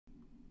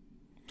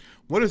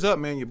What is up,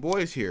 man? Your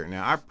boy's here.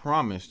 Now, I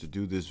promised to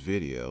do this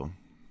video.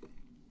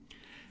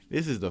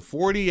 This is the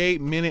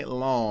 48-minute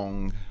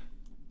long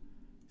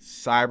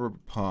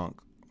Cyberpunk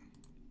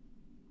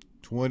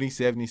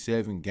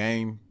 2077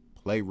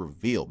 gameplay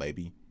reveal,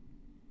 baby.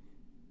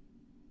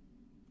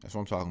 That's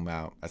what I'm talking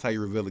about. That's how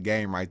you reveal the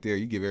game right there.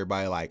 You give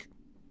everybody like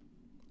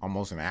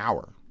almost an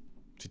hour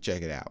to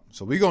check it out.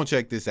 So we're going to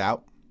check this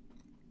out.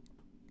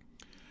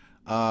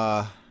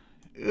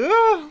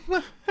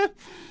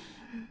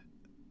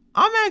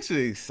 I'm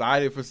actually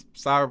excited for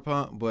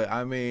Cyberpunk, but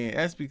I mean,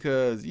 that's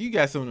because you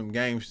got some of them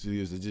game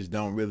studios that just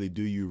don't really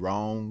do you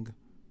wrong.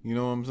 You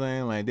know what I'm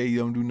saying? Like, they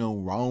don't do no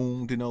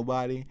wrong to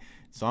nobody.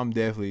 So I'm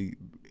definitely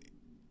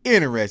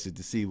interested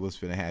to see what's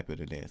going to happen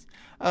to this.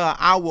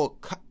 I will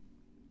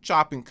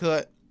chop and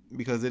cut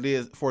because it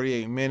is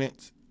 48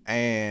 minutes,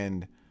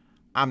 and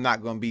I'm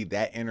not going to be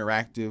that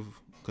interactive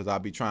because I'll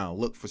be trying to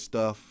look for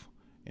stuff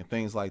and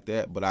things like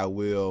that, but I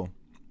will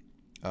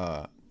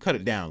cut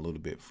it down a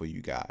little bit for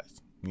you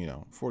guys. You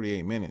know,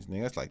 48 minutes,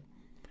 nigga.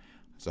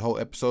 That's a whole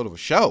episode of a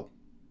show.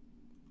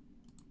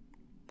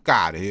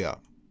 God, here.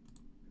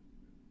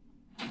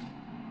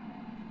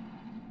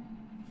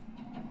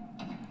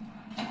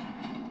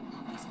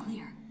 Almost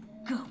clear.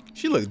 Go.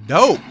 She looks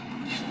dope.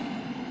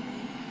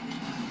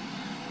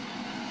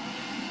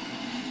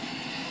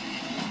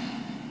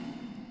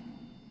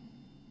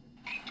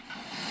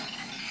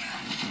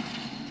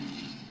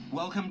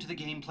 Welcome to the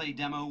gameplay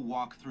demo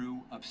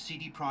walkthrough of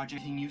CD Projekt.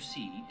 Everything you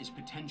see is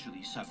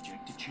potentially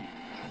subject to change.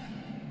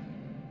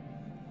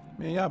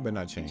 Man, y'all better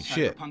not change In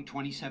shit. Cyberpunk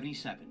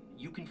 2077,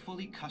 you can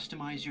fully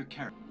customize your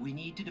character. We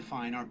need to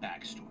define our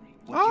backstory.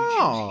 What Oh.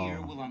 you choose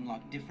here will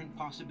unlock different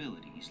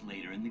possibilities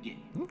later in the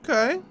game.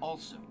 Okay.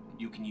 Also,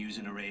 you can use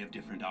an array of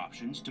different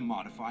options to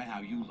modify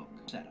how you look.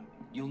 Setup.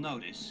 You'll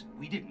notice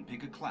we didn't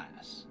pick a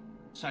class.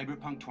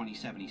 Cyberpunk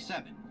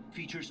 2077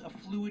 features a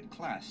fluid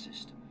class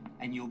system,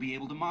 and you'll be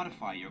able to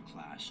modify your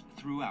class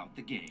throughout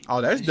the game.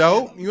 Oh, that's This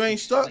dope. demo You ain't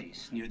takes stuck.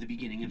 place near the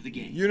beginning of the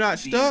game. You're not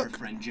Via her stuck.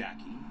 friend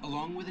Jackie,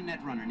 along with a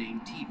netrunner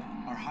named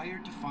Tiva, are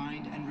hired to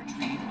find and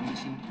retrieve a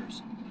missing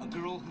person, a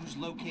girl whose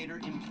locator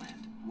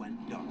implant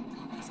went dark.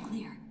 Almost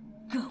clear.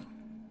 Go.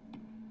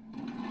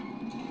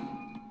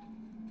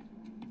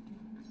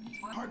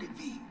 Target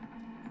V.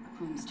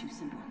 Room's too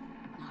simple.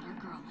 Not our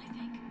girl, I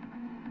think.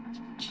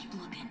 Keep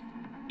looking.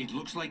 It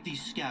looks like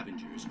these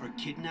scavengers are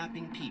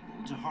kidnapping people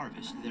to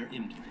harvest their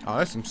implant. Oh,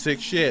 that's some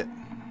sick shit.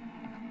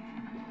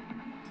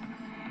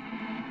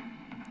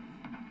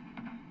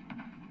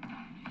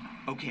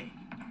 Okay,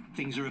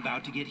 things are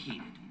about to get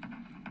heated.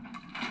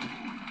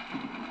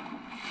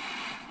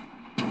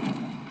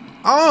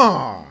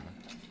 Ah,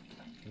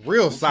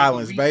 real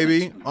silence,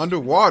 baby.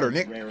 Underwater,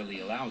 Nick. Rarely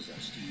allows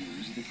us to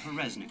use the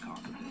Pereznikov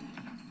ability.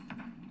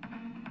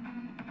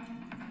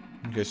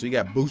 Okay, so you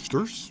got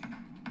boosters.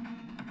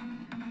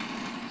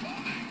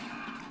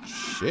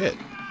 Shit.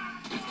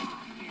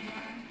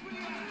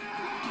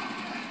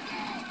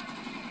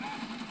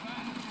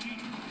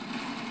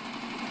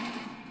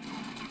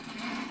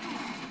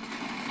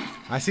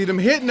 I see them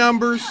hit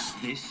numbers.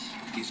 This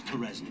is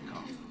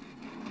Pereznikov.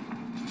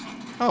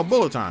 Oh,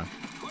 bullet time.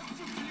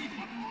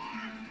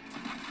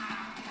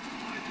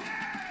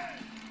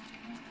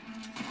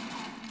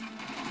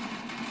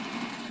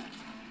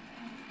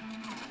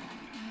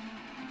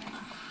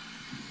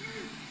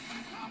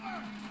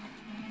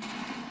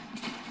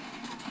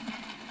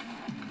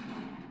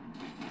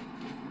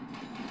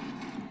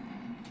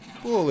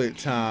 Bullet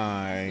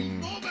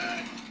time.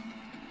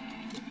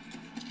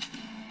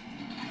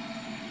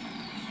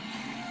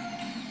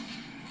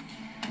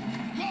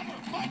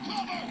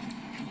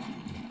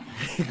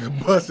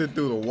 Busted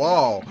through the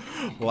wall.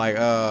 Like,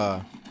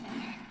 Can't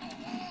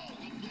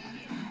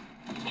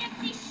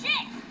see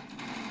shit!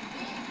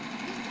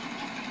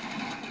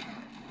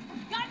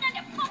 Got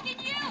another fucking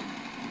you!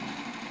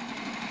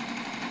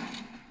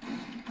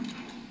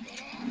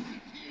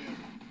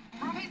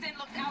 Roomy's in,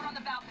 looked out on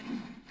the balcony.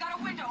 Got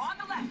a window on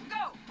the left,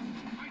 go!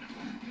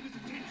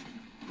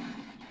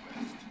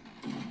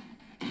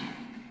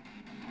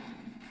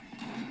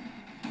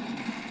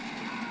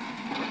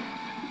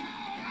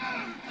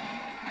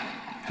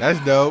 that's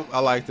dope. I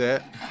like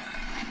that.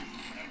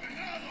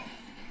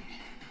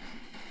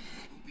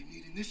 Won't be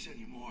needing this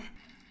anymore.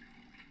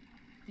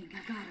 Think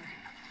I got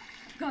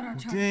her. Got our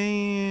target.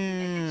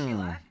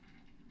 Damn.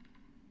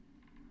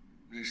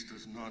 This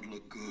does not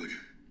look good.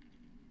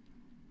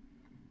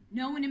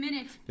 No, in a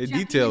minute. The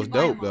Jackie detail's needed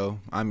dope, biomarker. though.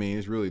 I mean,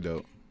 it's really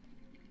dope.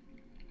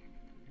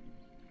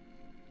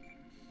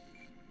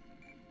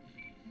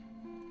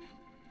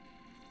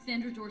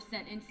 Sandra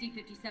Dorset, NC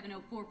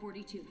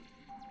 570442.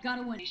 Got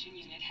a window.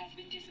 Unit has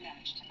been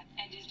dispatched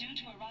and is due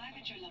to arrive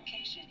at your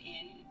location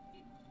in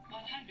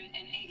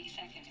 180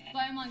 seconds.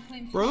 Biomon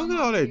claims. Bro, look at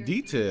all that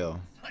detail.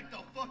 Like the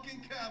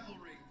fucking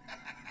cavalry.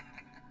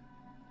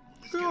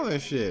 Look at all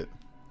that shit.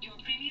 Your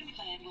premium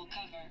plan will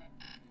cover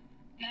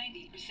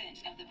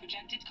 90% of the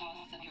projected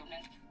costs of your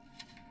rest.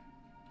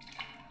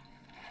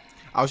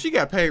 Oh, she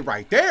got paid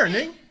right there,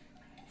 nigga.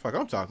 Fuck,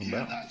 I'm talking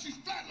Yeah, about. she's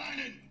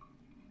flatlining.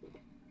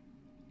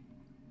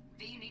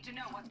 V, you need to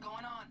know what's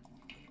going on.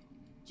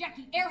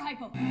 Jackie, air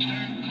hypo.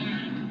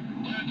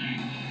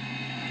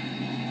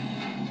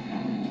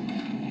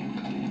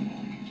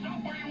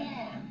 Stop where you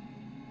are.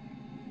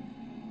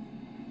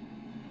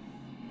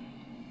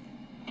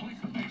 Place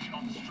the patient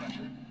on the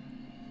stretcher.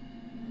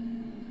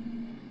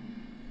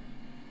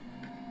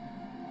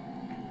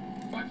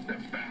 Five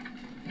steps back.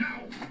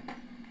 Now.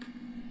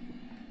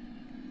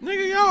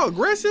 Nigga, y'all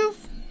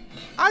aggressive?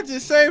 I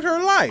just saved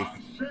her life. I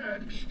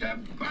said step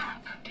back.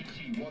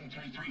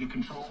 PT-133 to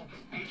control.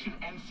 Patient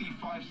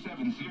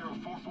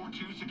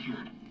NC570442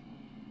 secured.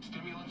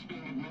 Stimulants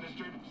being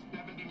administered,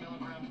 70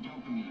 milligrams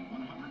dopamine,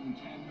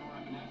 110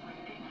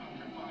 norepinephrine,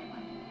 800 fiber.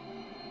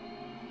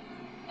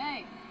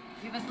 Hey,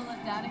 give us a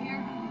lift out of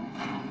here.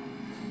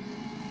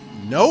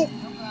 Nope.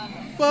 No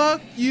problem.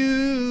 Fuck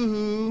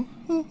you.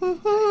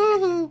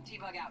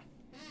 T-bug out.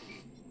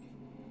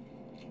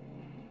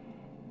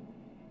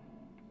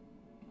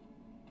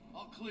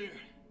 All clear.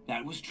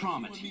 That was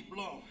trauma Let me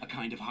blow. a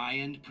kind of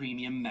high-end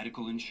premium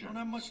medical Don't insurance.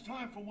 have much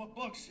time for what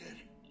Bug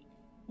said.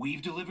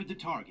 We've delivered the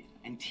target,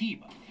 and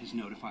T-Bug has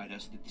notified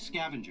us that the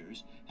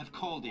scavengers have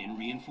called in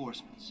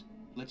reinforcements.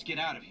 Let's get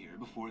out of here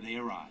before they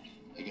arrive.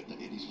 I got the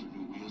 80s for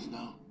new wheels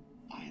now.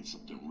 Buying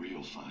something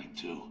real fine,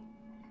 too.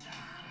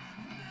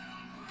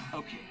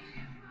 Okay.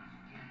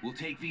 We'll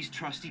take V's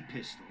trusty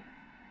pistol.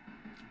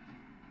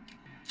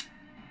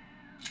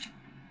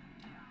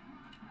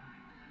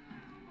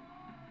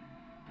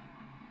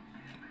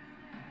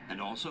 And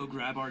also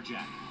grab our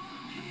jacket.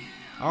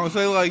 I don't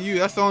say like you.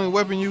 That's the only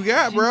weapon you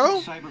got, bro.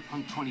 Since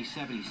Cyberpunk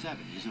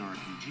 2077 is an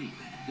RPG,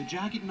 the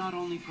jacket not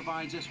only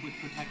provides us with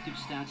protective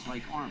stats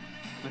like armor,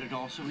 but it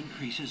also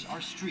increases our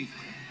street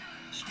cred.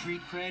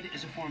 Street cred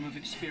is a form of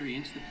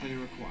experience the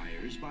player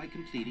acquires by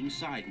completing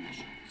side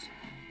missions.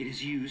 It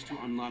is used to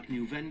unlock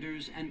new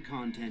vendors and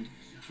content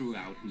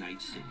throughout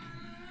Night City.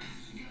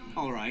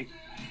 Alright,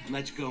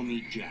 let's go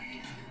meet Jack.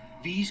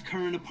 V's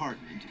current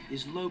apartment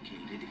is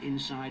located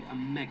inside a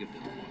mega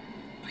building,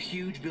 a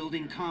huge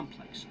building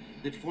complex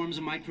that forms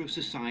a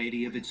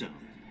micro-society of its own.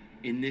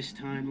 In this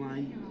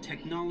timeline,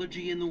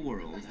 technology and the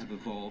world have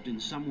evolved in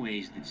some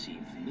ways that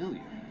seem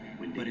familiar,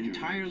 but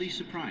entirely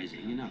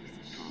surprising in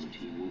others.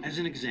 As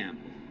an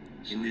example,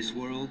 in this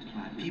world,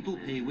 people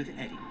pay with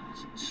eddies,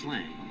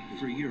 slang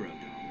for Euro dollars.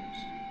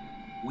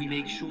 We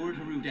make sure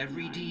to root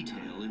every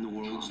detail in the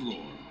world's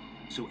lore,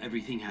 so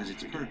everything has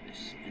its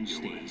purpose and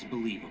stays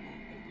believable.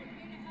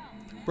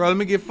 Bro, let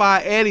me get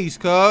 5 eddies,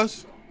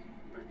 cuz.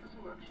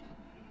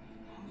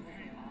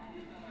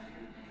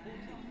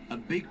 A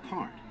big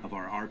part of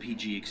our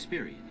RPG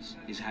experience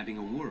is having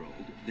a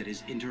world that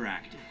is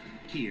interactive.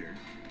 Here,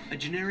 a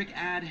generic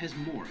ad has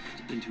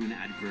morphed into an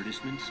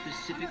advertisement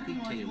specifically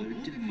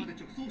tailored to V,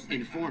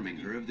 informing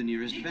her of the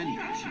nearest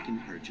vendor she can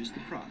purchase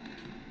the product.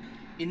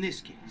 In this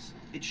case,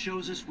 it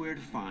shows us where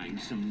to find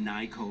some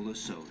Nicola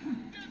soda.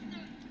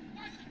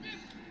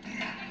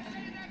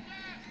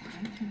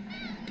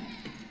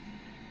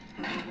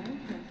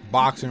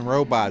 Boxing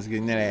robots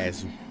getting that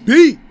ass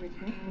beat.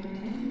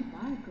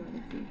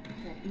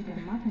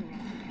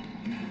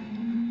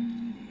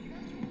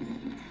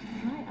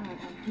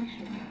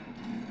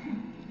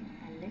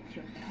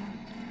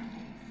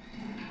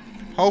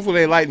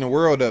 Hopefully they lighten the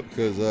world up,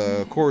 because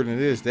according to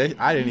this,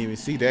 I didn't even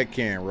see that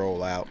can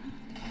roll out.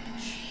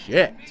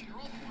 Shit.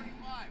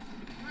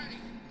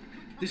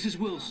 This is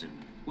Wilson.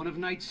 One of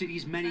Night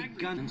City's many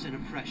guns and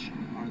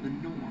oppression are the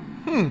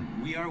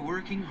norm. We are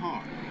working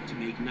hard to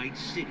make Night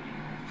City a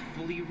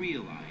fully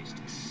realized,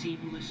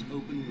 seamless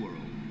open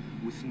world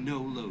with no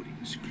loading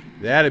screen.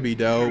 That'd be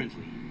dope.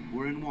 Currently,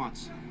 we're in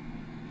Watson,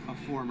 a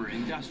former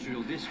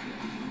industrial district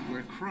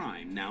where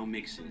crime now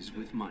mixes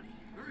with money.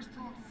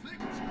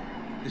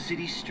 The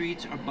city's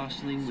streets are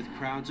bustling with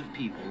crowds of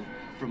people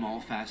from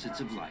all facets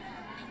of life,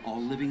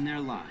 all living their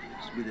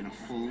lives within a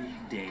full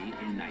day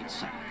and night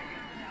cycle.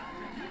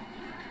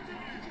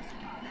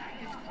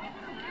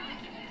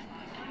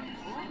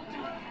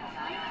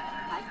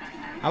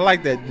 I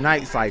like that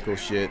night cycle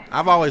shit.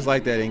 I've always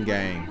liked that in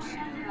games.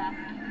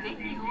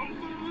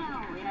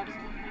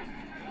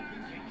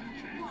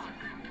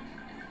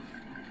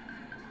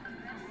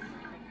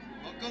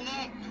 Buckle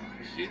up.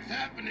 Shit's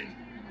happening.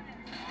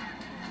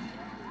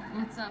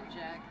 What's up,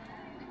 Jack?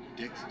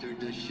 Dexter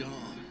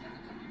Deshawn.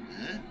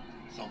 Huh?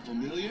 Sound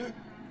familiar?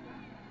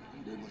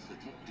 They must have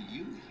talked to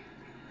you.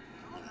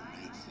 One of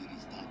Night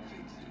City's top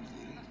fixers,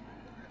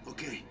 eh?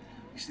 Okay,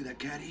 you see that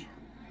caddy?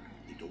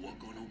 Need to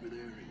walk on over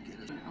there and get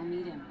us. I'll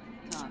meet him.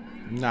 Talk.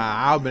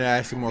 Nah, I've been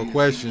asking more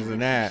questions than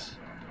that.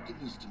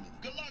 Get news to me.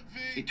 Good luck, V.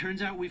 It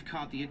turns out we've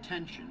caught the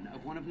attention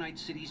of one of Night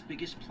City's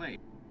biggest players.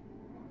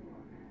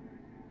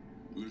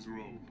 Let's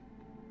roll.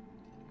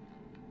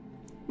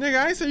 Nigga,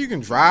 I ain't say you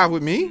can drive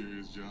with me.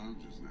 Serious job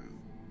just now.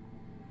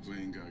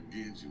 Playing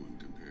gargantuan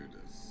compared to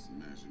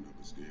smashing up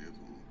a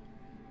scaffold.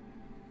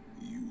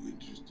 You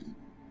interested?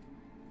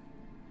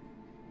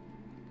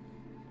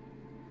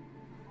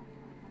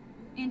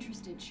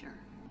 Interested, sure.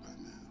 By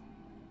now.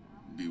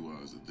 Be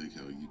wise to think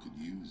how you could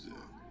use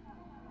that.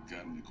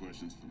 Got any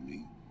questions for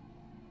me?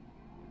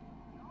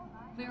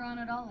 Clear on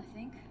it all, I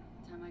think.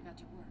 time I got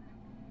to work.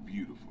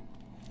 Beautiful.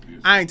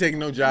 I ain't taking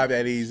no job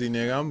that easy,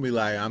 nigga. I'm gonna be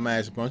like, I'm gonna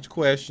ask a bunch of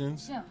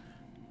questions. So,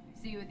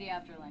 see you at the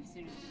afterlife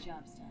soon as the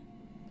job's done.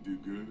 Do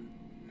good,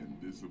 and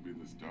this will be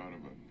the start of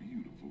a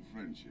beautiful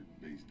friendship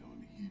based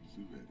on heaps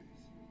of eddies.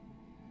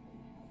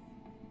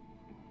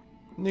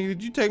 Nigga,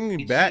 did you take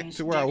me It back seems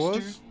to where I was?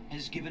 Dexter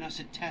has given us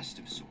a test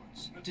of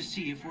sorts to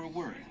see if we're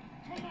worthy.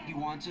 He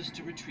wants us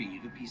to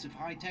retrieve a piece of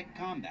high-tech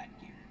combat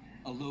gear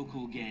a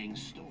local gang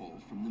stole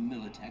from the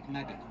Militech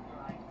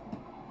megacorp.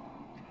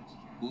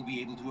 We'll be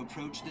able to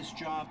approach this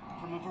job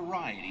from a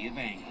variety of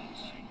angles.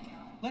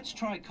 Let's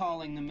try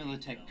calling the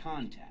Militech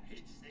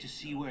contact to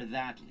see where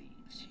that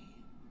leads.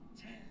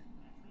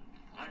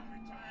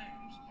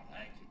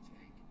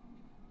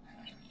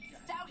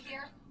 Stout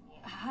here.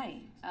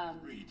 Hi,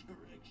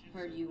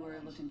 heard you were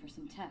looking for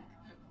some tech.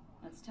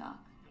 Let's talk.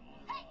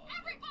 Hey,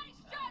 everybody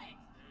shut it!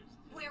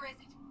 Where is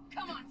it?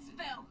 Come on,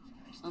 spill.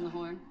 On the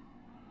horn?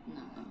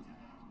 No.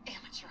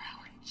 Amateur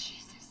hour.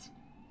 Jesus.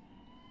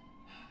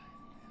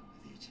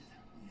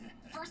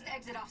 First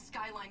exit off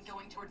Skyline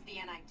going towards the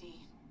NID.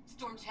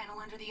 Storm channel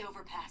under the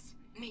overpass.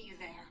 Meet you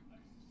there.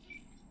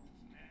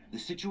 The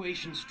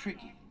situation's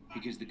tricky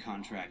because the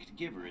contract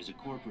giver is a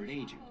corporate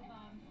agent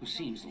who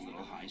seems a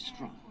little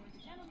high-strung.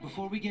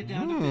 Before we get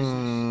down to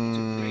business, it's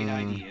a great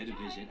idea to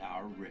visit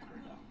our Ripper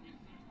Doc.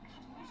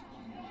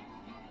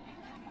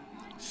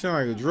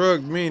 Sound like a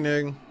drug to me,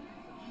 nigga.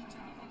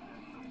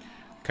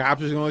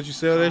 Cops is gonna let you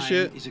sell that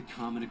shit? Crime is a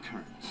common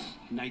occurrence.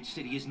 Night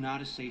City is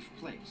not a safe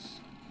place.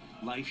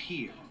 Life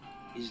here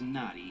is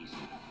not easy.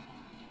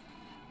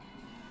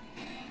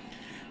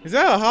 Is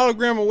that a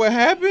hologram of what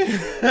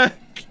happened?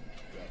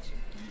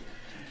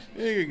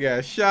 Nigga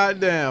got shot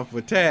down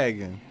for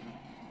tagging.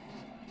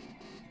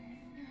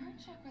 Your heart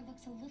chakra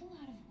looks a little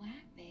out of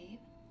whack, babe.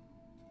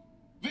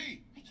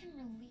 V! I can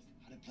release.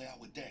 How'd it play out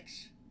with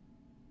Dex?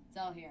 It's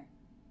all here.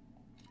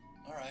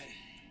 All right,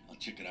 I'll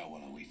check it out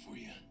while I wait for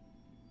you.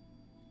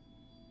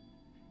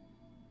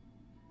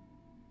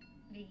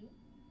 V.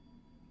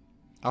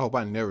 I hope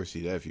I never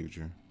see that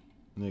future.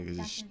 Niggas just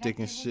Dr. sticking Vector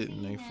will shit see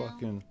in you they now.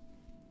 fucking.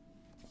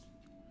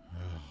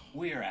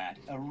 We're at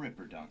a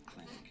Ripper Doc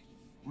clinic.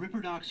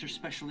 Ripper Docs are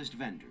specialist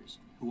vendors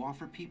who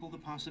offer people the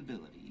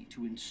possibility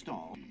to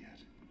install.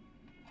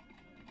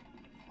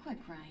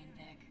 Quit crying,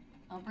 Vic.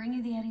 I'll bring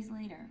you the eddies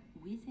later.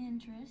 With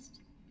interest.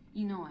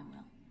 You know I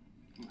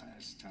will.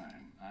 Last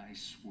time, I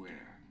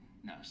swear.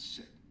 Now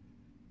sit.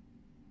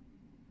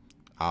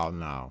 Oh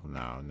no.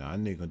 That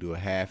nigga gonna do a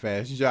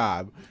half-ass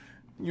job.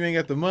 You ain't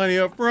got the money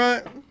up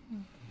front.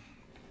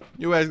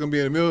 Your ass gonna be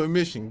in the middle of the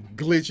mission,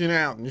 glitching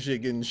out and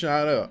shit, getting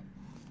shot up.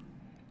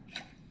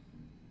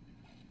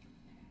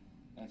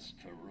 That's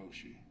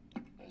Karoshi.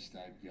 Best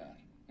I've got.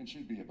 And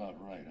should be about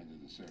right under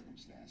the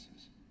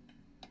circumstances.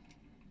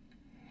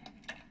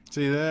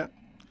 See that?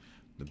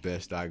 The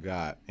best I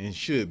got, and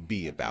should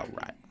be about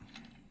right.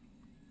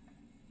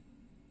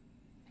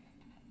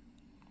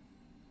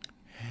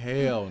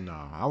 Hell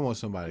no. I want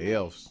somebody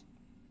else.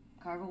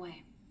 Carve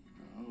away.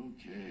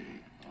 Okay,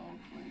 all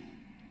clean.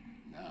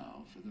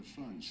 Now for the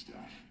fun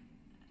stuff.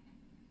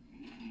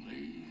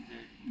 Lay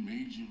that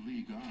Major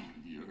League arm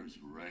of yours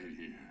right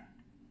here.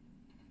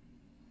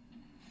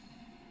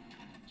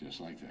 Just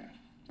like that.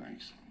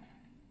 Thanks.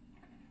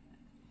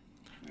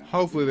 Now,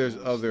 Hopefully there's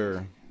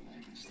other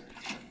I can start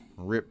cutting.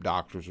 rip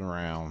doctors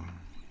around.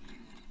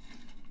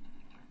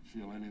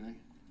 Feel anything?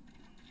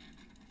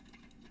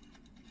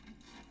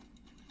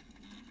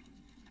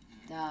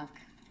 Doc.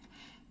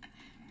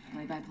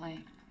 Play by play.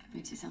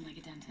 Makes you sound like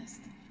a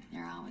dentist.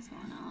 They're always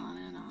going on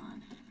and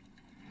on.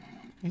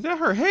 Is that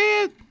her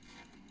head?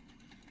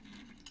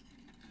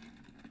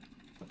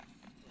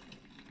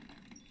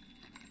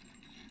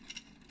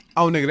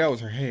 Oh, nigga, that was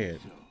her head.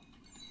 So,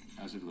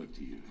 how's it look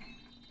to you?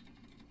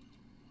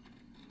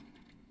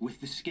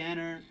 With the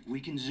scanner, we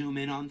can zoom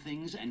in on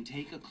things and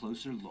take a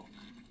closer look.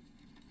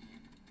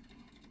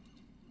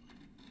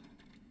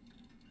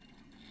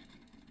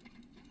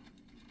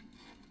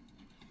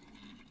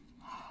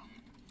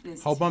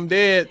 This Hope is I'm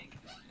dead.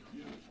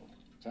 Beautiful.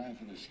 Time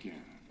for the scanner.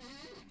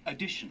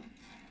 Additionally,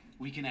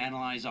 we can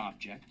analyze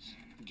objects,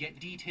 get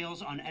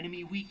details on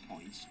enemy weak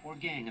points or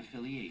gang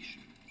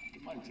affiliation.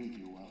 It might take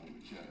you a while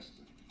to adjust,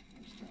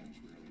 but those times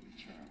rarely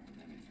return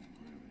with anything,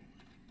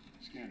 really.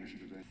 Scanner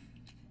should have been.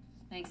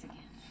 Thanks again.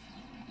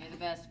 You're the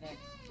best, Vic.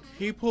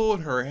 He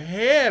pulled her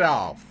head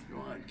off. Go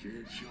on,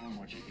 kid. Show them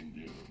what you can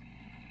do.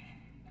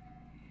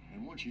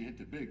 And once you hit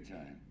the big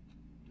time,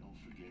 don't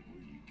forget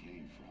where you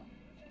came from.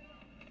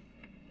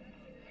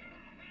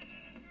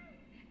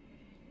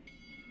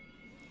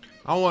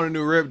 I want a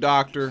new rip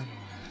doctor.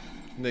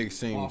 Nigga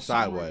seem While some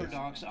sideways. Ripper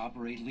Docs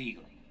operate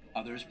legally,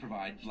 others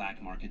provide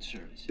black market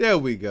services. There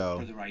we For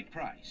go. the right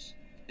price,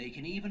 they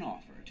can even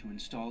offer to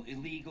install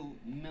illegal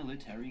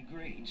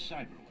military-grade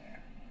cyberware.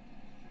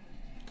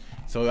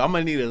 So I'm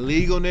gonna need a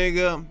legal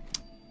nigga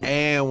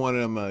and one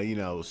of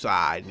them,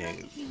 side Left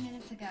a niggas. few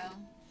minutes ago.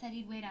 Said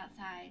he'd wait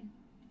outside.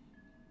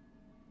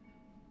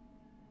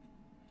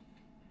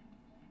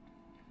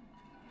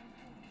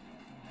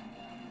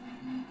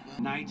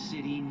 Night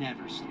City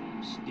never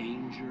sleeps.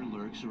 Danger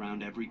lurks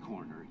around every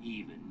corner,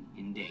 even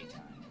in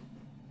daytime.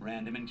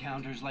 Random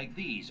encounters like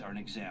these are an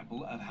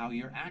example of how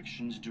your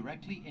actions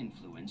directly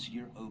influence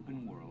your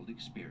open world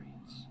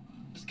experience.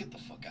 Let's get the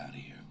fuck out of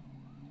here.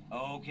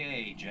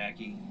 Okay,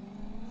 Jackie.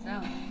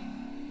 So,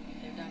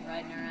 they're done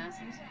riding our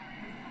asses?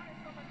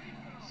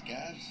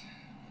 Scavs?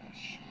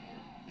 Sure,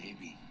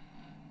 maybe.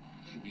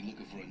 Should be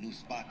looking for a new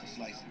spot to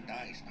slice and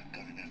dice, not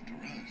gunning after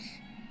us.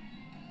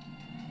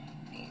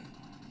 But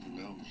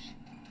who knows?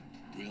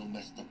 Real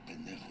messed up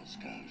pendejos,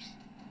 Scavs.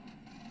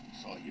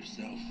 Saw it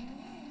yourself.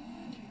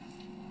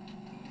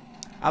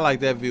 I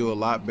like that view a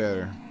lot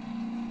better.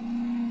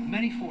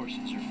 Many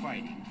forces are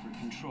fighting for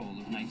control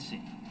of Night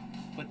City,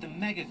 but the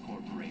mega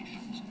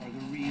corporations are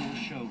the real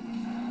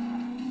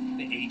showroom.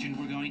 The agent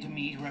we're going to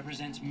meet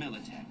represents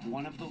Militech,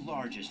 one of the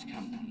largest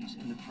companies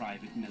in the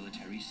private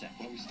military sector.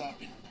 Why are we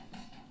stopping?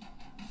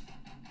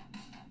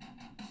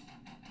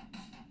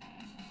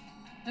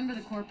 Remember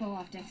the corpo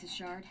off Dex's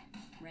Shard?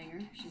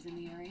 Ranger, she's in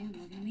the area and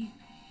looking at me.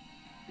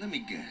 Let me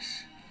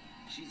guess.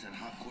 She's in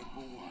hot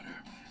corporal water.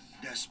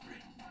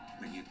 Desperate.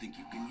 When you think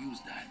you can use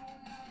that.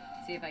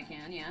 See if I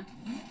can, yeah.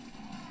 You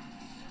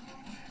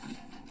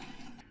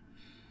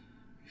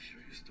sure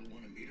you still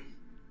want to meet him?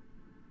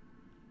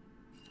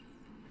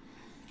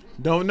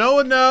 Don't know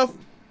enough.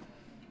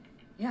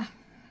 Yeah,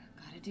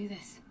 gotta do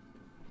this.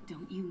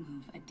 Don't you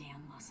move a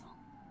damn muscle.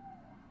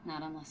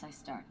 Not unless I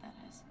start, that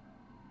is.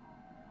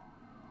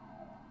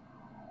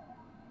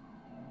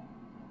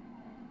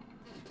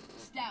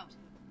 Stout,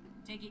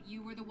 take it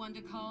you were the one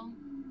to call?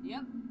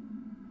 Yep.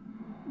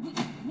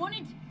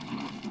 Wanted?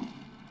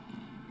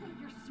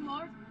 You're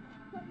smart.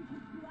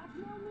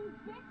 Blackmail me,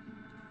 bitch?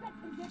 Set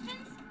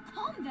conditions?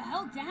 Calm the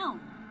hell down.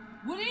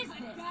 What is this?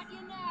 I got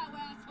you now,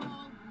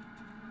 asshole.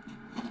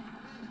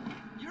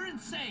 You're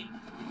insane.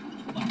 Who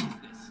the fuck is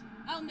this?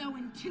 I'll know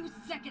in 2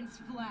 seconds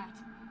flat.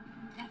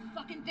 That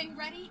fucking thing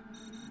ready?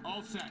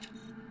 All set.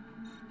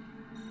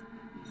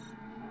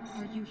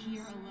 Are you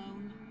here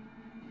alone?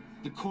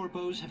 The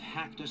corpos have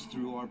hacked us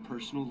through our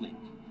personal link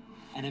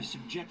and have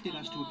subjected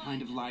us to a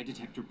kind of lie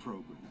detector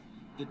program.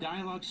 The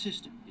dialogue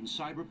system in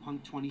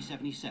Cyberpunk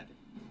 2077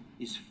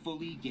 is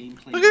fully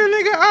gameplay. Look at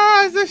the nigga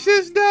eyes. That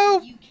shit's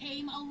dope. You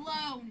came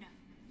alone.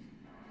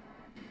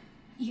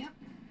 Yep,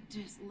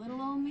 just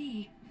little old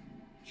me.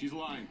 She's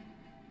lying.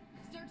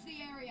 Search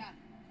the area.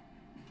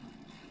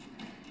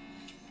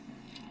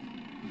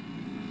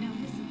 Now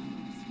listen,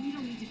 we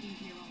don't need to be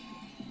here all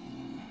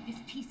day. This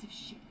piece of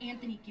shit,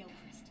 Anthony Gilchrist,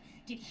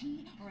 did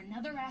he or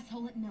another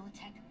asshole at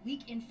Militech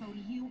leak info to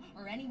you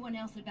or anyone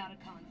else about a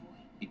convoy?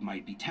 It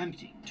might be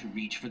tempting to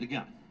reach for the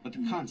gun, but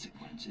the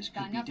consequences could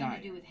Got be nothing dire.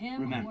 to do with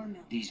him Remember, or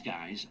Militech. these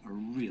guys are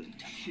really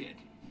tough. Shit.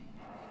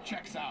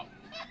 Checks out.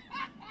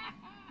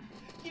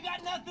 You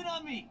got nothing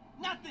on me.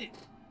 Nothing.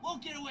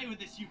 Won't get away with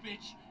this, you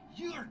bitch.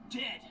 You're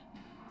dead.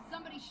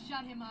 Somebody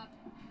shut him up.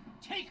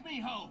 Take me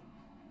home.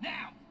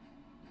 Now.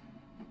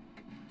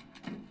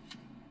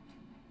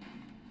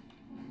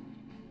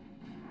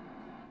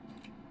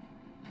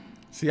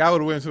 See, I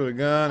would have went to the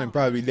gun and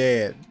probably be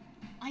dead.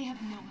 I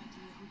have no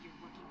idea who you're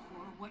working for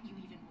or what you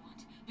even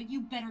want, but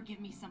you better give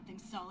me something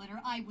solid or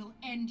I will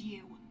end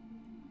you.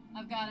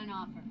 I've got an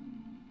offer.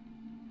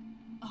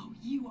 Oh,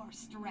 you are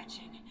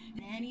stretching.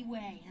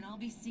 Anyway, and I'll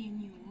be seeing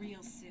you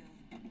real soon.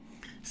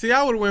 See,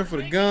 I would have went for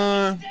the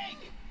gun.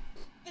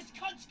 This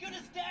cunt's good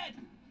as dead.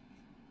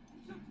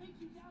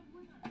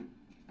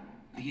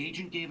 The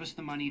agent gave us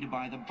the money to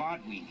buy the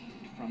bot we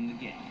need from the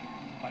gang.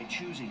 By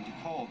choosing to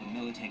call the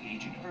Militech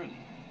agent earlier,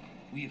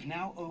 we have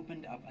now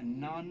opened up a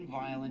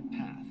non-violent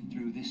path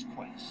through this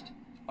quest.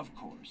 Of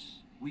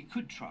course, we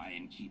could try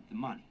and keep the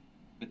money,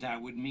 but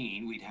that would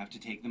mean we'd have to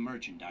take the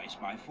merchandise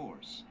by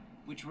force,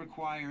 which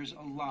requires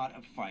a lot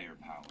of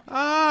firepower.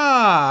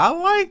 Ah, I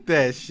like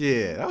that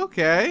shit.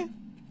 Okay. Looked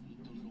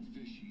a little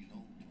fishy, you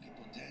know. Get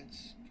no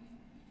tense.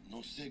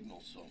 No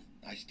signal, so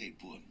I stayed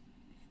put.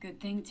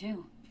 Good thing,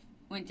 too.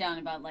 Went down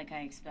about like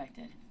I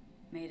expected.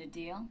 Made a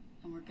deal,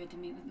 and we're good to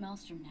meet with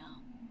Maelstrom now.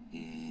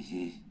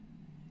 Mm-hmm.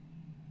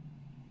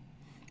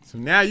 So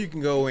now you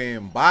can go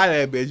in, buy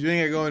that bitch. You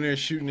ain't gotta go in there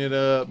shooting it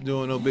up,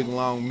 doing no big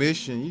long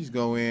mission. You just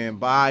go in,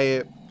 buy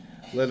it,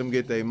 let them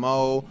get their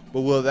mo.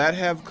 But will that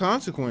have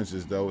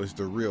consequences, though, is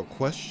the real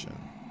question.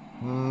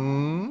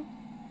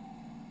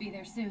 Be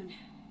there soon.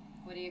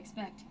 What do you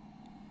expect?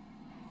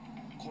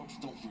 Corps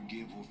don't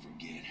forgive or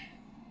forget.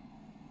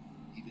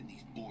 Even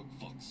these Borg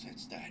fucks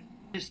sense that.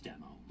 This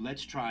demo,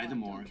 let's try the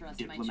more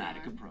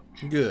diplomatic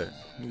approach. Good,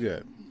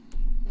 good.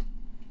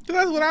 So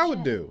that's what I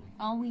would do.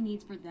 All we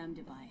need's for them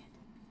to buy it.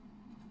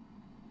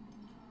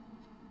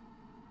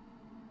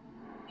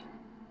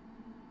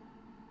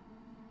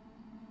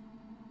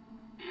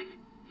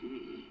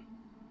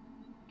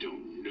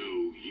 Don't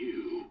know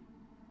you.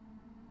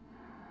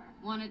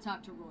 Want to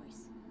talk to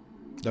Royce.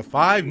 The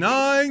 5'9".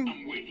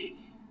 I'm waiting.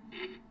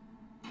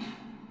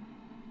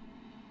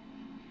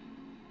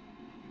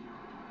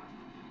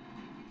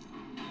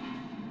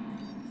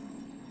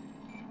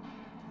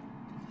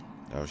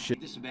 Oh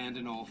shit. This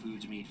abandoned all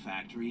foods meat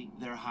factory,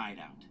 their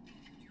hideout.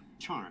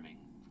 charming.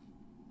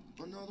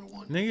 Another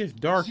one. Nigga, it's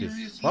dark as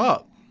Seriously?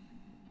 fuck.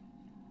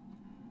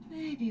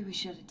 Maybe we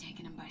should have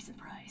taken him by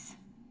surprise.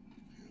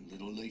 A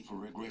little late for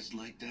regrets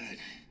like that.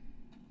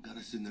 Got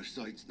us in their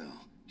sights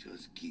now.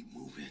 Just keep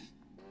moving.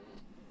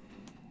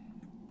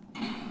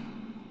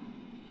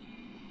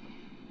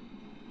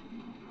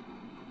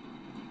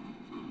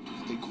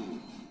 Stay cool.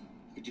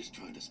 We're just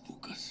trying to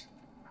spook us.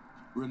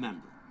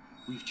 Remember,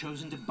 we've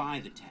chosen to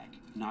buy the tech,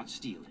 not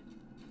steal it.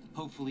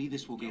 Hopefully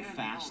this will go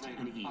fast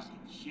and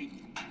easy.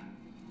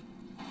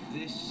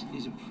 This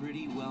is a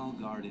pretty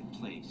well-guarded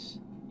place.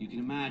 You can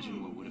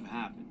imagine what would have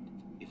happened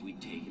if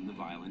we'd taken the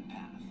violent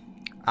path.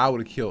 I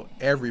would have killed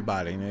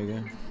everybody,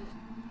 nigga.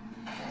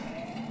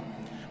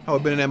 I would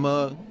have been in that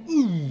mug.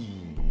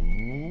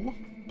 Ooh.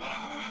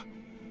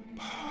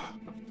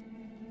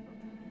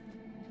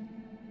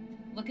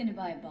 Looking to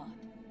buy a bot.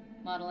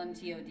 Model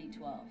MTO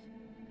D12.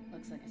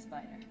 Looks like a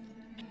spider.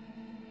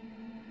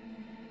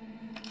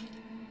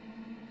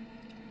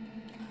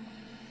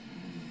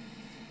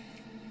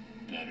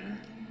 Better.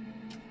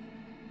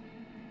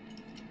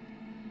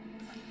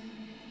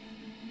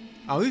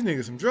 Oh, these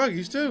niggas some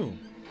druggies too.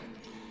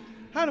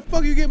 How the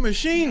fuck you get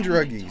machine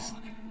druggies?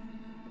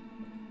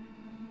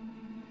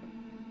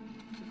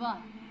 The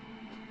bot.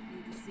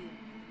 Need to see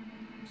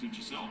it. Suit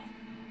yourself.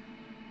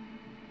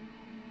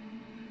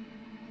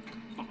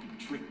 Fucking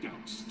tricked out.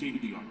 State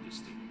of the art, this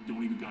thing.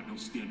 Don't even got no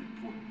standard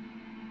port.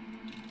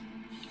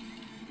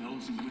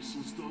 Bells and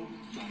whistles, though.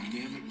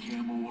 Dynamic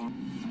camo up.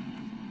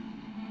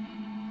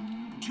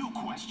 2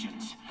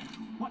 questions.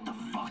 What the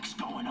fuck's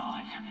going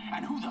on?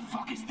 And who the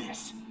fuck is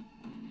this?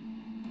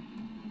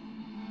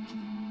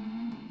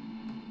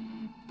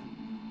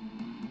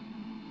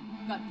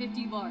 Got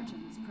 50 large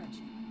on this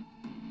spreadsheet.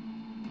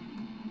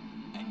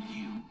 And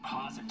you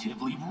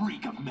positively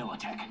reek of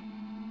Militech.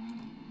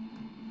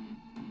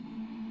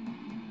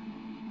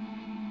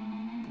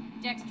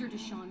 Dexter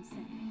Deshawn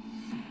sent me.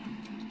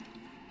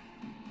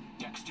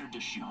 Dexter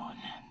Deshawn.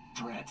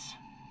 Dreads.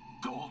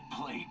 Gold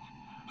plate.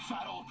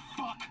 Fat old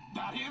fuck.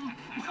 That him?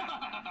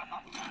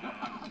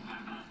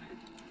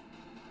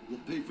 We'll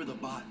pay for the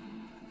bot.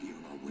 Be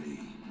on our way.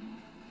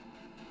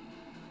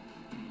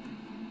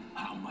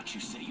 How much you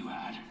say you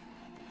had?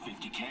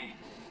 50K?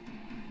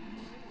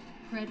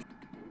 Fred.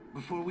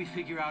 Before we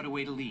figure out a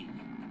way to leave,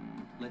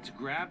 let's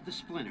grab the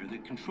splinter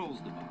that controls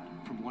the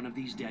bot from one of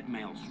these dead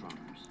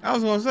maelstromers. I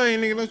was gonna say,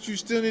 nigga, don't you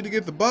still need to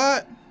get the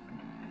bot?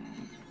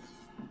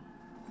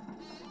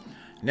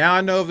 Now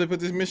I know if they put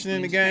this mission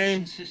in the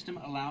game. System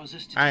allows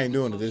us to I ain't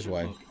take a doing it this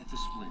closer way. look at the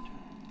splinter.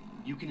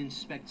 You can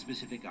inspect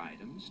specific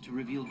items to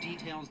reveal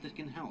details that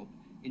can help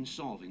in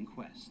solving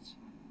quests.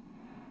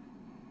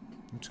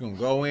 I'm just gonna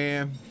go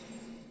in.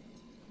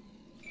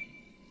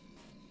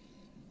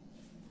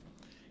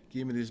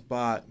 Give me this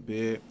bot,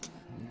 bitch.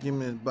 Give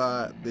me this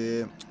bot,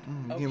 bitch.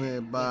 Give me this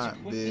bot,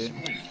 let's equip the bitch.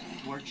 splinter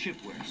to our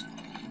chipware slot.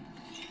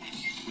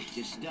 With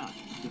this done,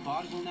 the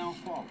bot will now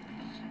follow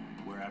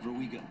us wherever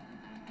we go.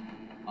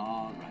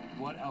 All right,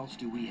 what else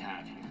do we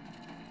have here?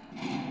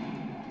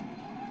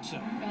 So,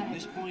 from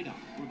this point on,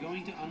 we're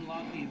going to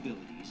unlock the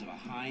abilities of a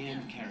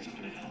high-end character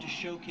to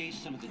showcase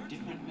some of the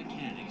different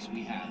mechanics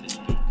we have in the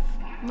game.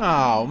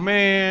 Oh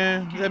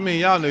man, that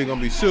means y'all know you're gonna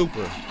be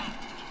super.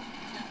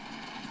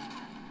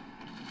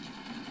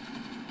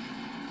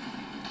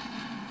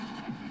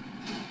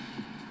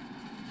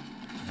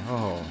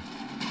 Oh.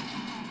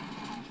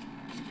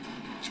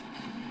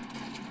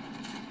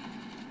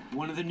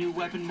 One of the new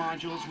weapon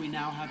modules we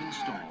now have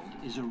installed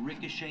is a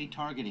ricochet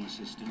targeting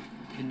system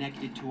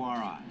connected to our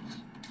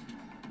eyes.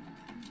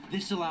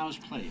 This allows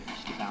players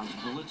to bounce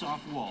bullets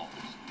off walls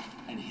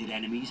and hit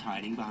enemies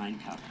hiding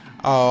behind cover.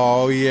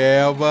 Oh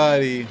yeah,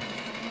 buddy.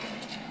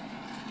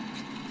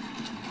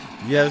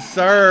 Yes,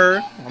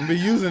 sir. I'm gonna be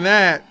using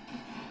that.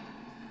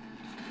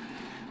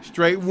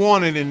 Straight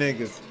wanted in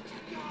niggas.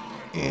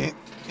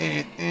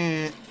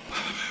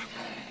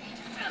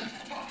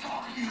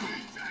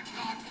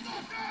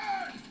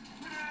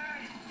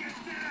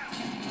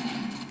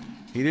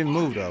 He didn't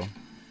move though.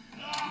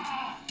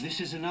 This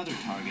is another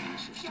targeting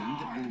system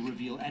that will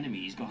reveal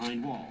enemies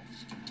behind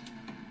walls.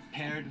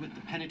 Paired with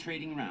the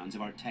penetrating rounds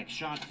of our tech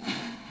shotgun,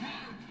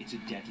 it's a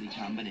deadly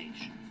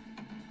combination.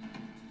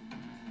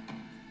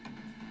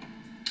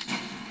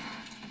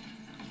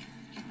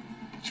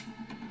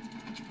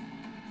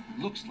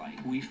 Looks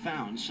like we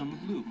found some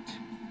loot.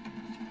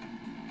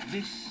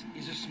 This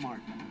is a smart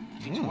gun.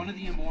 It's one of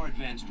the more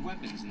advanced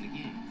weapons in the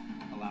game,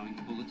 allowing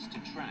the bullets to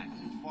track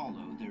and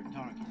follow their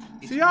target.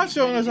 See, y'all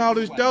showing us all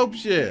this dope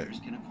shit.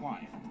 Players can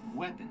acquire.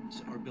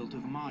 Weapons are built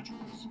of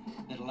modules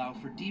that allow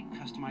for deep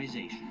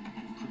customization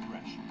and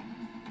progression.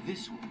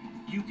 This way,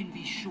 you can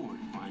be sure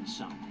to find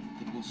something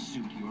that will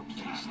suit your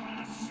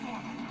playstyle.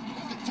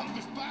 We're the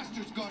toughest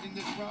bastards guarding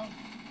this round.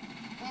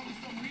 Probably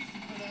some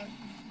reason for that.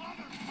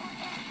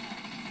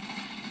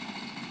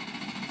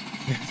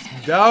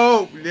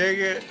 Dope,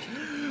 nigga.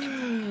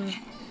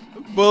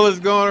 Bullets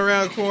going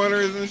around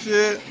corners and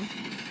shit.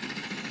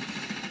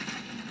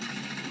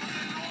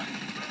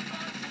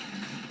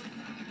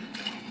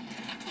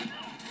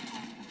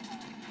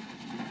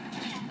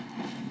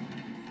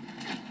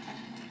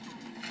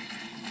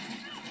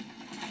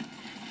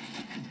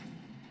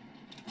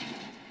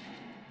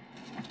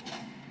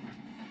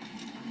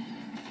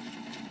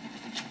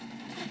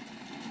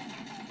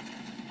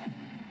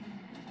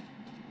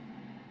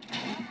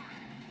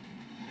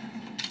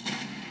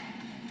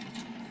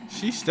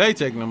 She stay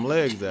taking them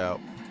legs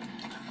out.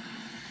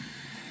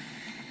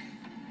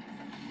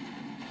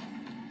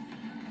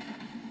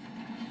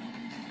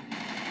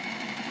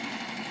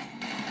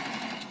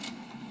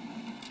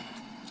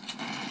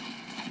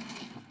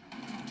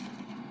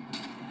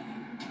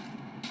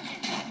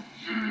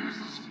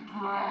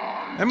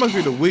 That must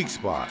be the weak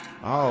spot.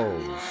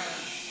 Oh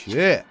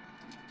shit!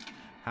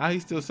 How he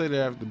still say that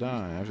after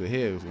dying? After the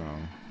head was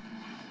gone.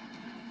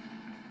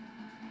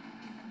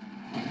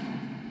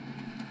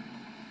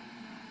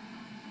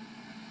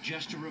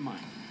 Just a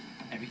reminder,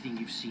 everything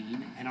you've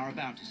seen and are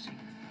about to see,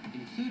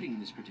 including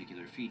this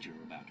particular feature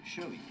we're about to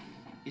show you,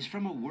 is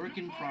from a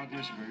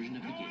work-in-progress version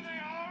of the game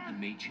and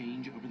may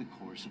change over the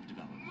course of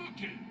development.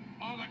 Okay,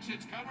 all that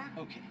shit's covered?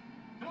 Okay,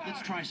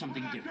 let's try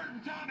something different.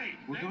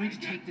 We're going to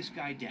take this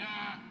guy down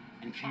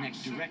and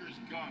connect directly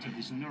to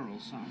his neural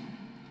sign.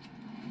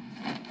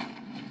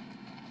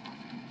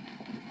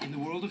 In the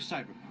world of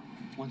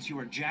Cyberpunk, once you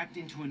are jacked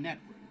into a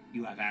network,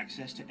 you have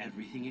access to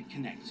everything it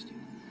connects to.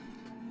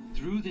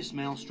 Through this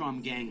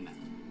Maelstrom gang map,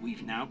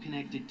 we've now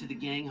connected to the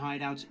gang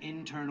hideout's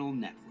internal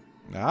network.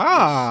 This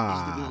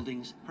is the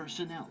building's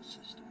personnel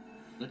system.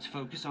 Let's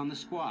focus on the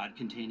squad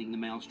containing the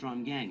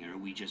Maelstrom ganger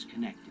we just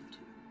connected to.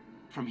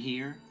 From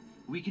here,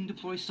 we can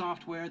deploy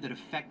software that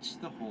affects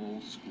the whole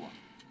squad.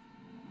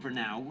 For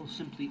now, we'll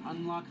simply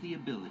unlock the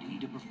ability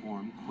to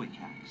perform quick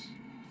hacks.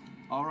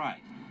 All right,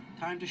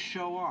 time to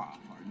show off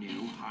our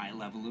new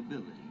high-level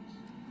abilities.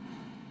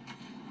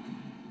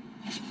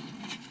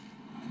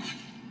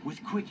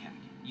 With Quick Hack,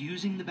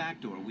 using the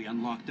backdoor we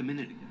unlocked a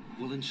minute ago,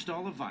 we'll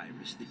install a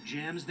virus that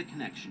jams the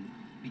connection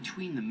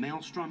between the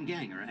Maelstrom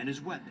ganger and his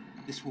weapon.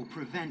 This will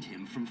prevent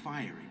him from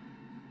firing.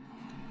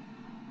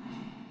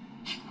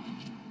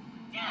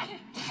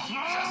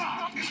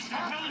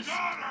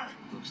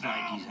 Looks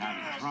like he's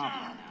having a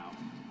problem now.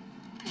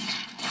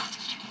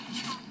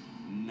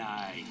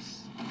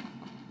 Nice.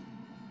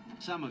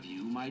 Some of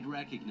you might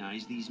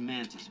recognize these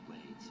mantis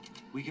blades.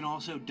 We can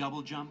also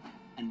double jump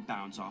and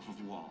bounce off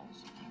of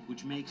walls,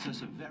 which makes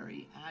us a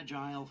very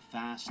agile,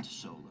 fast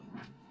solo.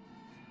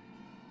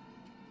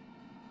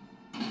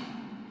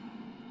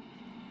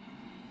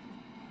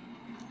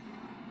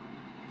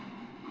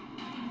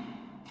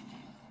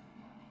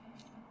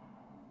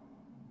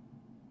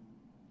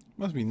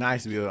 Must be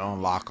nice to be able to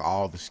unlock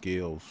all the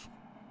skills.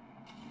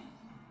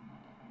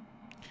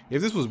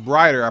 If this was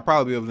brighter, I'd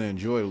probably be able to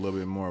enjoy it a little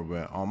bit more,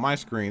 but on my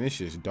screen, it's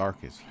just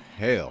dark as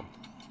hell.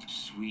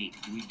 Sweet,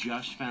 we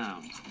just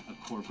found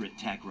a corporate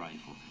tech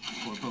rifle.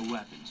 Corpo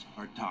weapons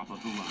are top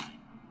of the line.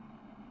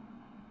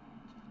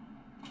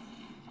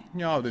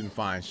 Y'all didn't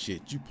find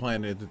shit. You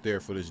planted it there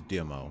for this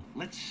demo.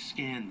 Let's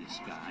scan this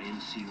guy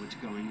and see what's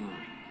going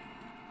on.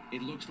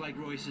 It looks like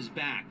Royce is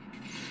back,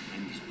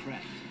 and he's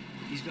prepped.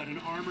 He's got an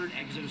armored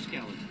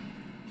exoskeleton.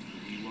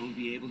 We won't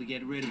be able to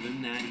get rid of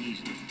him that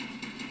easily.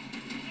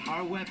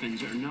 Our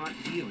weapons are not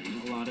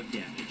dealing a lot of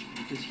damage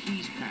because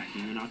he's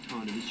packing an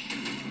autonomous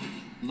shield.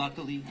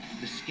 Luckily,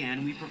 the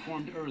scan we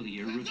performed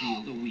earlier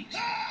revealed a weak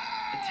spot.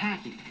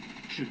 Attacking him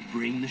should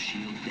bring the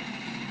shield down.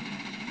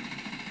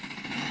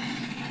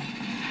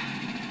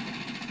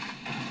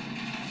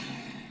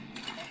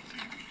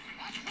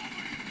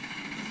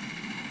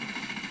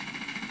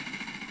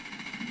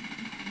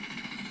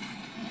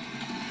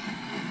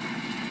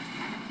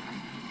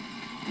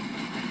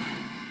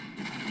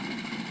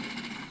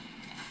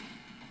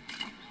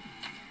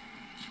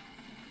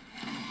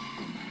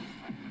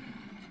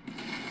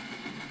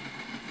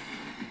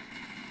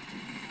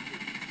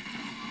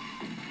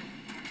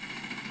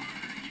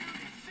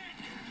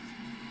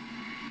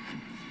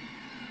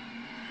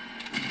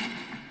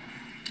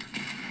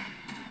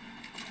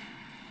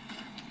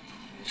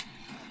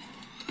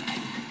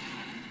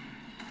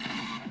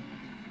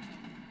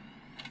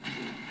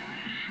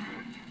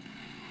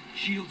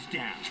 Shield's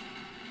down.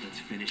 Let's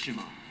finish him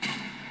off.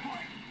 Boy,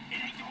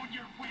 it ain't going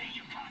your way,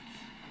 you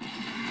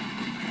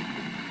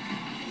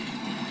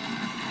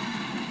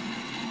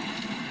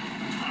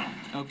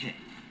cunts. Okay,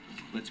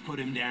 let's put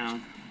him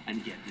down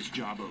and get this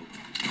job over.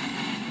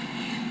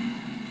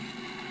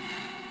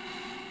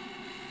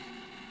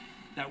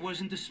 That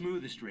wasn't the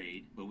smoothest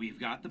raid, but we've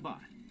got the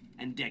bot,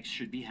 and Dex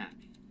should be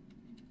happy.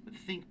 But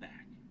think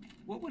back.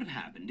 What would have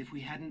happened if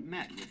we hadn't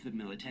met with the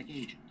Militech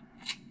agent?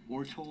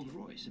 Or told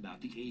Royce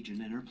about the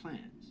agent and her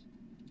plans?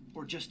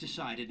 Or just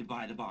decided to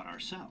buy the bot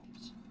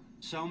ourselves?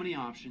 So many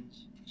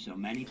options, so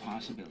many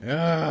possibilities.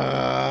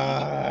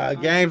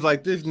 Games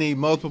like this need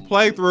multiple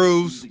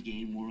playthroughs. The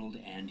game world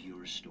and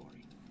your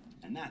story.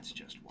 And that's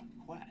just one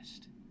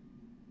quest.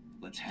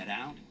 Let's head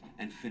out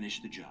and finish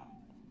the job.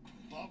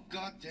 About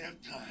goddamn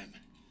time.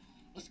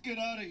 Let's get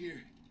out of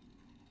here.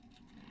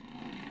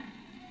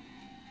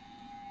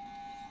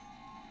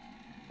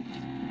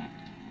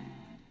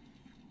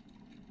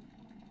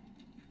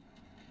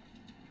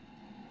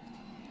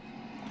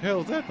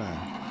 Hell's that thing?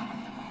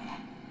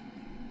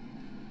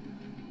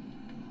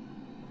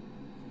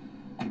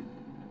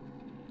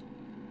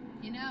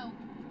 You know,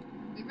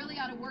 we really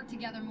ought to work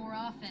together more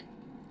often.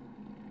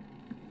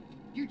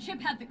 Your chip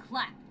had the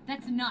clap.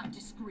 That's not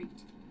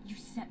discreet. You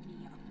set me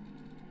up.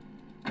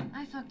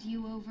 I fucked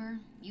you over,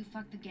 you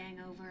fucked the gang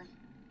over.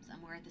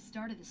 Somewhere at the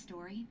start of the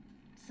story,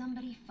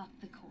 somebody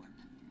fucked the corp.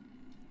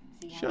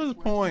 See how Show this the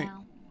works point.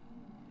 now?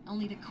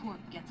 Only the corp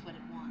gets what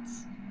it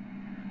wants.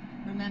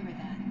 Remember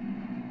that.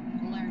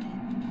 Learn it.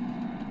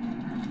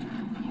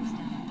 Years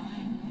down the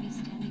line, you'll be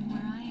standing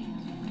where I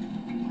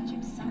am,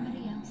 watching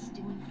somebody else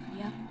doing.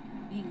 Yep,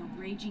 being a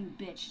raging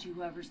bitch to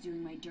whoever's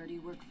doing my dirty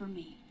work for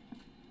me.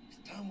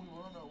 It's time we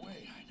were on our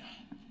way,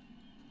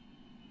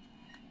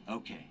 Ida.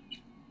 Okay,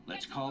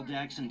 let's call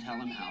Dex and tell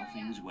him how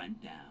things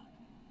went down.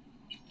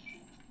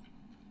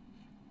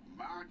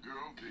 My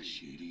girl, the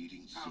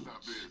Shit-eating how's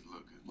that suits. biz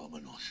looking?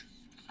 Vámonos.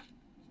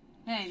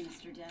 Hey,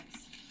 Mr. Dex.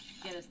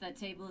 Get us that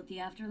table at the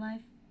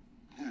afterlife?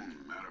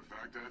 Matter of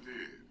fact, I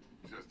did.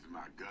 Just in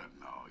my gut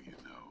and all, you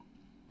know.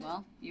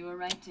 Well, you were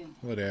right to.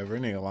 Whatever,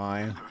 nigga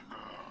lying.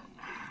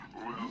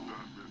 Well done,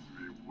 Mr.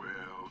 B.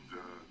 Well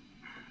done.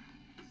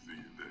 See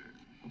you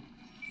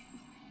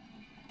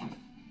there.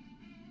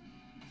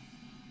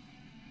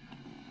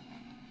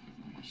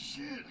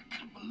 Shit, I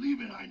can't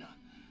believe it, Ina.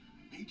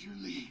 Major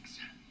leagues.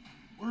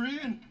 We're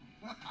in.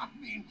 I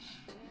mean,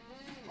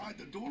 pried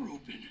the door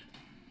open.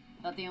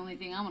 But the only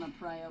thing I'm gonna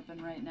pry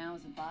open right now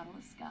is a bottle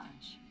of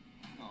scotch.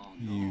 Oh,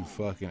 You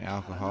fucking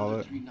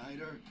alcoholic.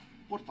 Three-nighter.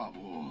 Por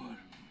favor.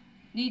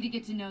 Need to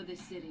get to know this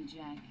city,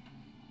 Jack.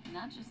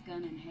 Not just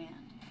gun in hand.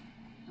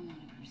 I'm on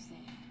a crusade.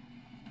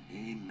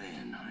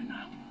 Amen,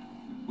 Ina.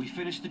 We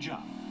finished the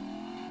job,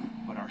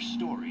 but our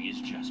story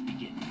is just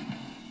beginning.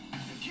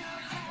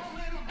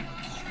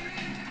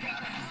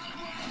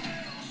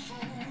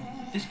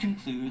 This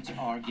concludes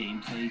our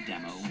gameplay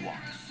demo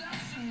walk.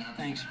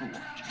 Thanks for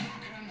watching.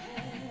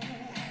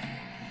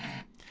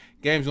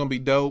 Game's gonna be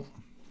dope,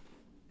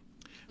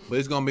 but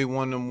it's gonna be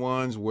one of them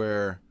ones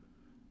where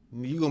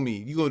you're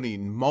gonna need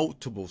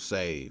multiple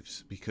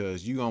saves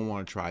because you're gonna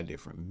want to try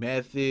different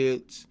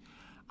methods.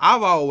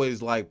 I've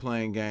always liked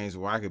playing games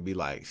where I could be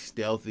like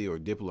stealthy or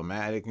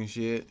diplomatic and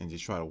shit and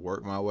just try to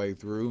work my way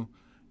through.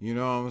 You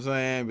know what I'm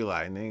saying? Be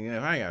like, nigga,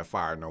 if I ain't gotta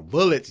fire no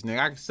bullets, nigga,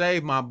 I can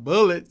save my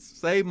bullets,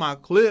 save my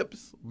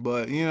clips.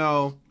 But, you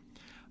know,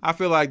 I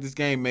feel like this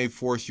game may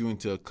force you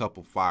into a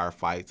couple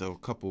firefights or a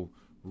couple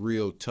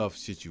real tough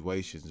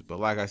situations. But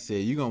like I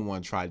said, you're gonna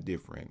want to try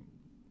different.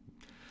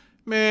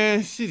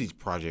 Man, City's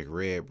Project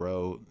Red,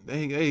 bro.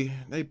 They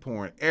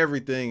pouring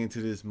everything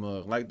into this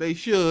mug like they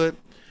should.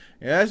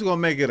 Yeah, that's gonna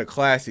make it a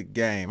classic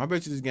game. I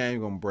bet you this game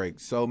gonna break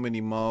so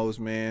many molds,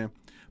 man.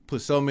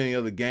 Put so many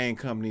other game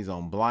companies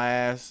on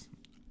blast.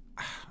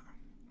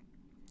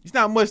 It's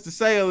not much to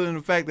say other than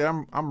the fact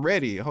that I'm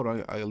ready. Hold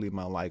on, I'll leave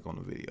my like on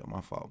the video.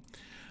 My fault.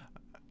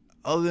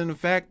 Other than the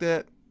fact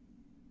that,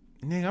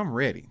 nigga, I'm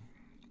ready.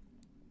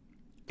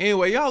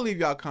 Anyway, y'all leave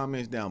y'all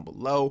comments down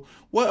below.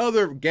 What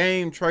other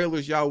game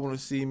trailers y'all want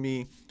to see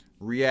me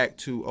react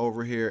to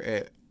over here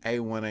at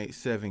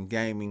A187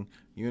 Gaming?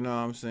 You know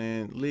what I'm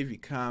saying? Leave your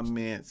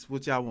comments.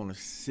 What y'all want to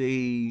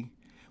see?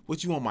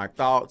 What you want my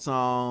thoughts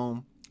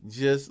on?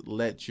 Just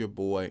let your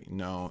boy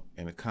know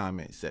in the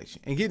comment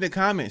section. And get in the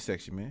comment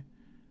section, man.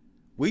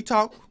 We'll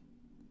talk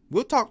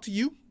to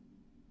you.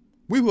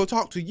 We will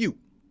talk to you.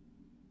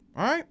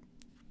 All right?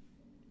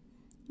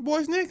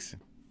 Boys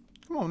Nixon.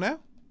 Come on now.